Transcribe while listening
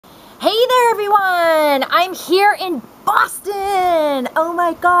everyone! I'm here in Boston! Oh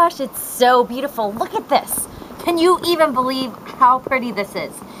my gosh, it's so beautiful. Look at this. Can you even believe how pretty this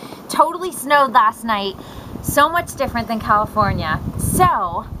is? Totally snowed last night. So much different than California.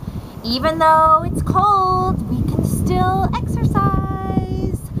 So, even though it's cold, we can still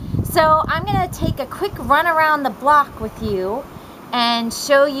exercise. So I'm gonna take a quick run around the block with you and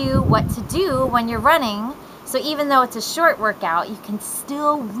show you what to do when you're running. So even though it's a short workout, you can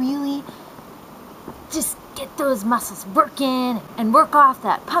still really just get those muscles working and work off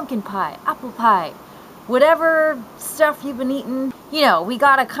that pumpkin pie, apple pie, whatever stuff you've been eating. You know, we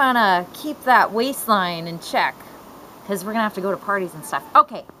gotta kinda keep that waistline in check because we're gonna have to go to parties and stuff.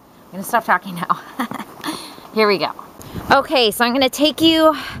 Okay, I'm gonna stop talking now. Here we go. Okay, so I'm gonna take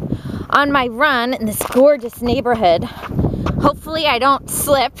you on my run in this gorgeous neighborhood. Hopefully I don't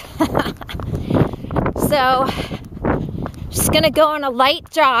slip. So, just gonna go on a light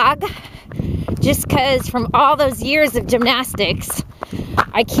jog, just cause from all those years of gymnastics,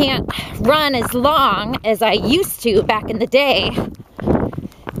 I can't run as long as I used to back in the day.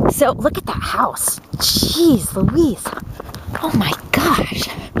 So look at that house. Jeez Louise. Oh my gosh.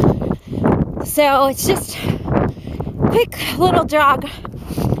 So it's just a quick little jog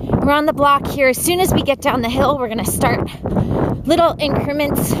around the block here. As soon as we get down the hill, we're gonna start little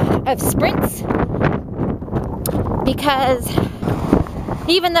increments of sprints. Because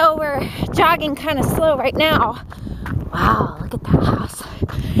even though we're jogging kind of slow right now, wow, look at that house.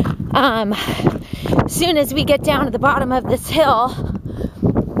 As soon as we get down to the bottom of this hill,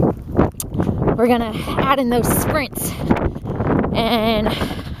 we're gonna add in those sprints and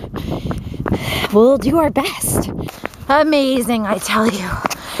we'll do our best. Amazing, I tell you.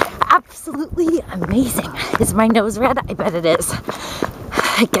 Absolutely amazing. Is my nose red? I bet it is.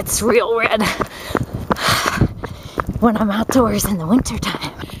 It gets real red when I'm outdoors in the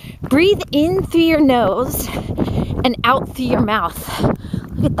wintertime. Breathe in through your nose and out through your mouth.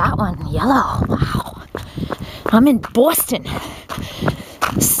 Look at that one, yellow. Wow. I'm in Boston.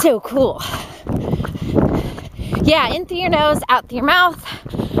 So cool. Yeah, in through your nose, out through your mouth.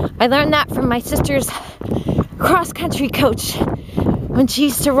 I learned that from my sister's cross-country coach when she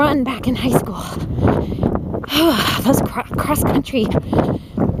used to run back in high school. Those cross-country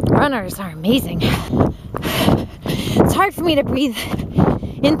runners are amazing. It's hard for me to breathe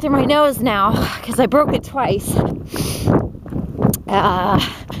in through my nose now because I broke it twice.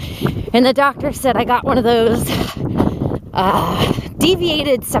 And the doctor said I got one of those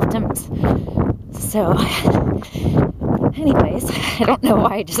deviated septums. So, anyways, I don't know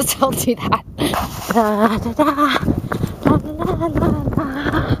why I just told you that. Da, da, da, la, la, la,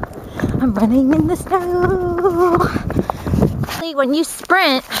 la. I'm running in the snow. When you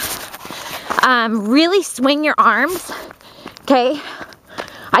sprint, really swing your arms, okay?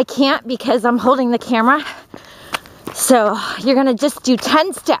 I can't because I'm holding the camera. So you're gonna just do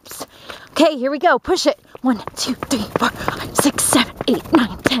 10 steps. Okay, here we go, push it. 1, 2, 3, 4, 5, 6, 7, 8,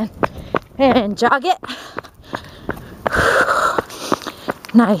 9, 10. And jog it.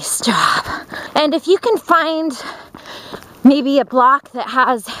 Nice job. And if you can find maybe a block that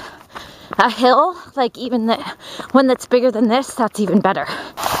has a hill, like even the one that's bigger than this, that's even better.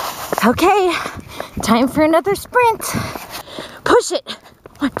 Okay, time for another sprint. Push it.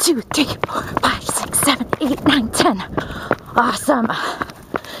 1, 2, 3, 4, 5, 6, 7, 8, 9, 10. Awesome.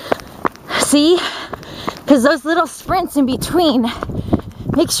 See? Because those little sprints in between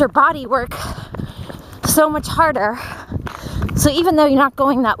makes your body work so much harder. So even though you're not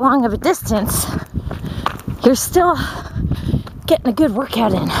going that long of a distance, you're still getting a good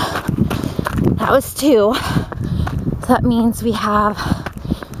workout in. That was 2. So that means we have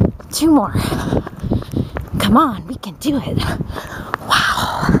 2 more. Come on, we can do it.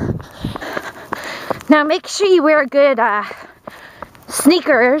 Wow. Now make sure you wear good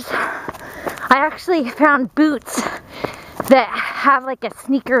sneakers. I actually found boots that have like a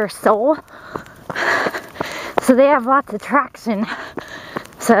sneaker sole. So they have lots of traction.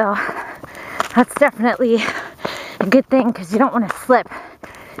 So that's definitely a good thing because you don't want to slip.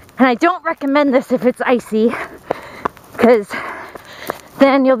 And I don't recommend this if it's icy, because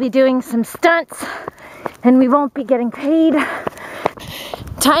then you'll be doing some stunts and we won't be getting paid.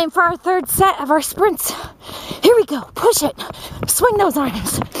 Time for our 3rd set of our sprints. Here we go, push it. Swing those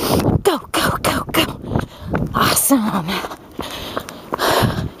arms. Go, go, go, go. Awesome.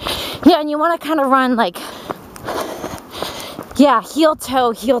 Yeah, and you want to kind of run like, yeah, heel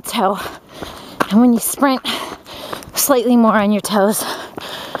toe, heel toe. And when you sprint, slightly more on your toes.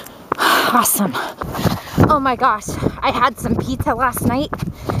 Awesome. Oh my gosh, I had some pizza last night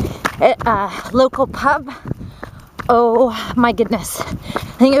at a local pub. Oh my goodness. I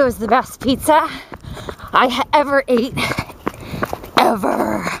think it was the best pizza I ever ate,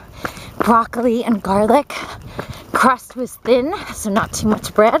 ever. Broccoli and garlic. Crust was thin, so not too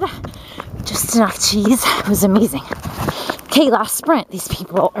much bread. Just enough cheese. It was amazing. Okay, last sprint. These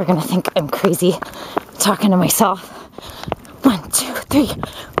people are gonna think I'm crazy talking to myself. 1, 2, 3,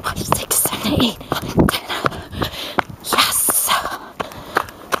 4, 6, 7, 8, 10. Yes!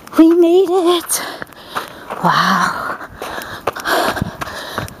 We made it! Wow.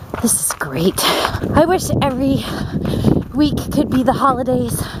 This is great. I wish every week could be the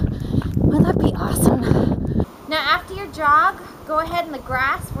holidays. Wouldn't that be awesome? Now after your jog, go ahead in the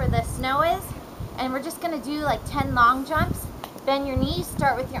grass where the snow is, and we're just gonna do like 10 long jumps. Bend your knees,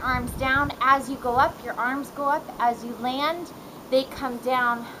 start with your arms down. As you go up, your arms go up. As you land, they come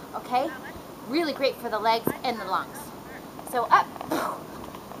down, okay? Really great for the legs and the lungs. So up.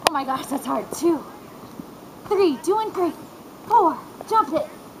 Oh my gosh, that's hard. 2, 3, doing great. 4, jump it.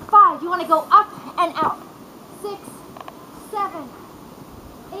 5, you wanna go up and out. 6, 7,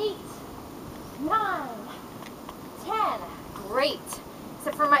 8, 9, 10. Great.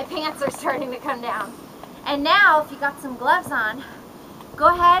 Except for my pants are starting to come down. And now, if you got some gloves on, go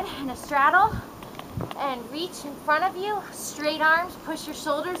ahead in a straddle and reach in front of you. Straight arms, push your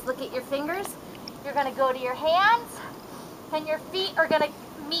shoulders, look at your fingers. You're gonna go to your hands, and your feet are gonna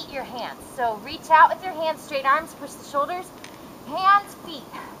meet your hands. So reach out with your hands, straight arms, push the shoulders. Hands, feet.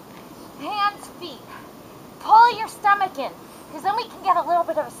 Hands, feet. Pull your stomach in, because then we can get a little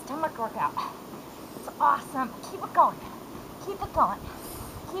bit of a stomach workout. It's awesome. Keep it going. Keep it going.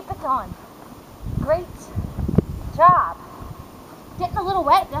 Keep it going. Great job. Getting a little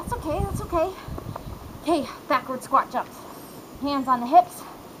wet. That's okay. That's okay. Okay, backward squat jumps. Hands on the hips.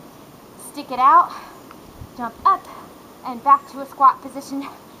 Stick it out. Jump up and back to a squat position.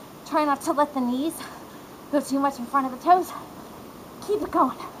 Try not to let the knees go too much in front of the toes. Keep it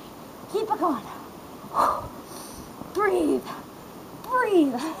going. Keep it going. Breathe.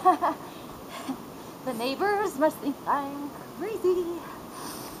 Breathe. The neighbors must think I'm crazy.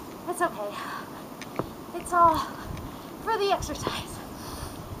 It's okay. It's all for the exercise.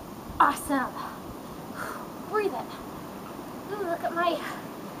 Awesome. Breathe in. Ooh, look at my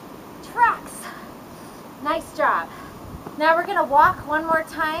tracks. Nice job. Now we're gonna walk one more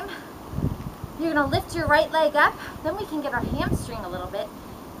time. You're gonna lift your right leg up. Then we can get our hamstring a little bit.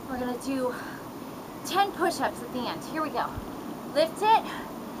 We're gonna do 10 push-ups at the end. Here we go. Lift it.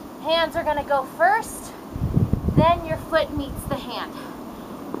 Hands are gonna go first. Then your foot meets the hand.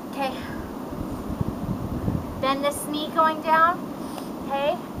 Okay. Bend this knee going down.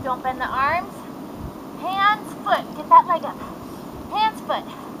 Okay. Don't bend the arms. Hands, foot. Get that leg up. Hands, foot.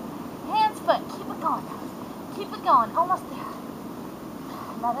 Hands, foot. Keep it going. Keep it going. Almost there.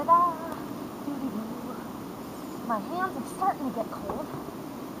 La da da. My hands are starting to get cold.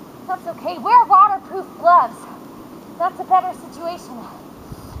 That's okay. Wear waterproof gloves. That's a better situation.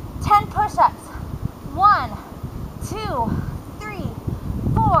 10 push-ups. 1, 2, 3,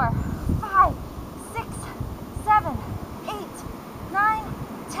 4, 5, 6, 7, 8, 9,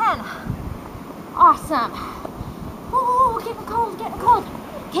 10. Awesome. Ooh, getting cold, getting cold.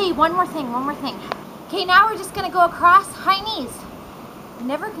 Okay, one more thing. Okay, now we're just gonna go across high knees. You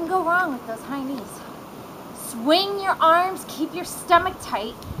never can go wrong with those high knees. Swing your arms, keep your stomach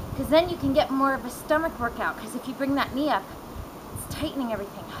tight, because then you can get more of a stomach workout, because if you bring that knee up, it's tightening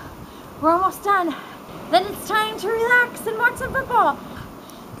everything. We're almost done. Then it's time to relax and watch some football.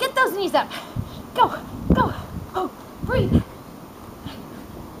 Get those knees up. Go, go, go, breathe.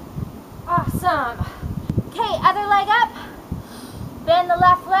 Awesome. Okay, other leg up. Bend the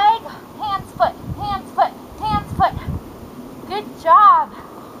left leg. Hands, foot, hands, foot, hands, foot. Good job.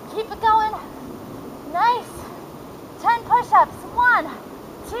 Keep it going. Nice. 10 push-ups. 1,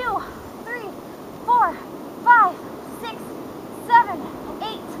 2, 3, 4, 5, 6, 7,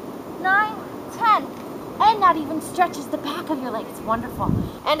 8, 9, 10. And that even stretches the back of your legs. Wonderful.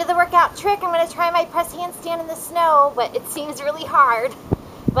 End of the workout trick. I'm going to try my press handstand in the snow, but it seems really hard.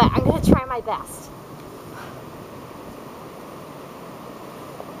 But I'm going to try my best.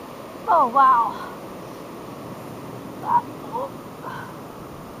 Oh, wow.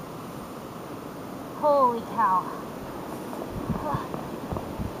 Holy cow.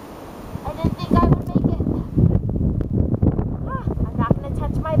 I didn't think I would make it. I'm not going to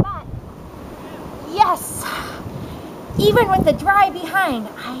touch my butt. Yes! Even with the dry behind,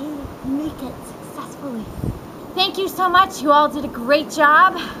 I make it successfully. Thank you so much. You all did a great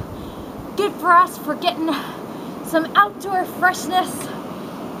job. Good for us for getting some outdoor freshness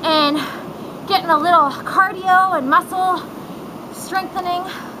and getting a little cardio and muscle strengthening.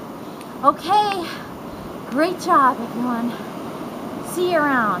 Okay, Great job, everyone. See you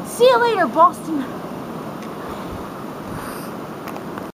around. See you later, Boston.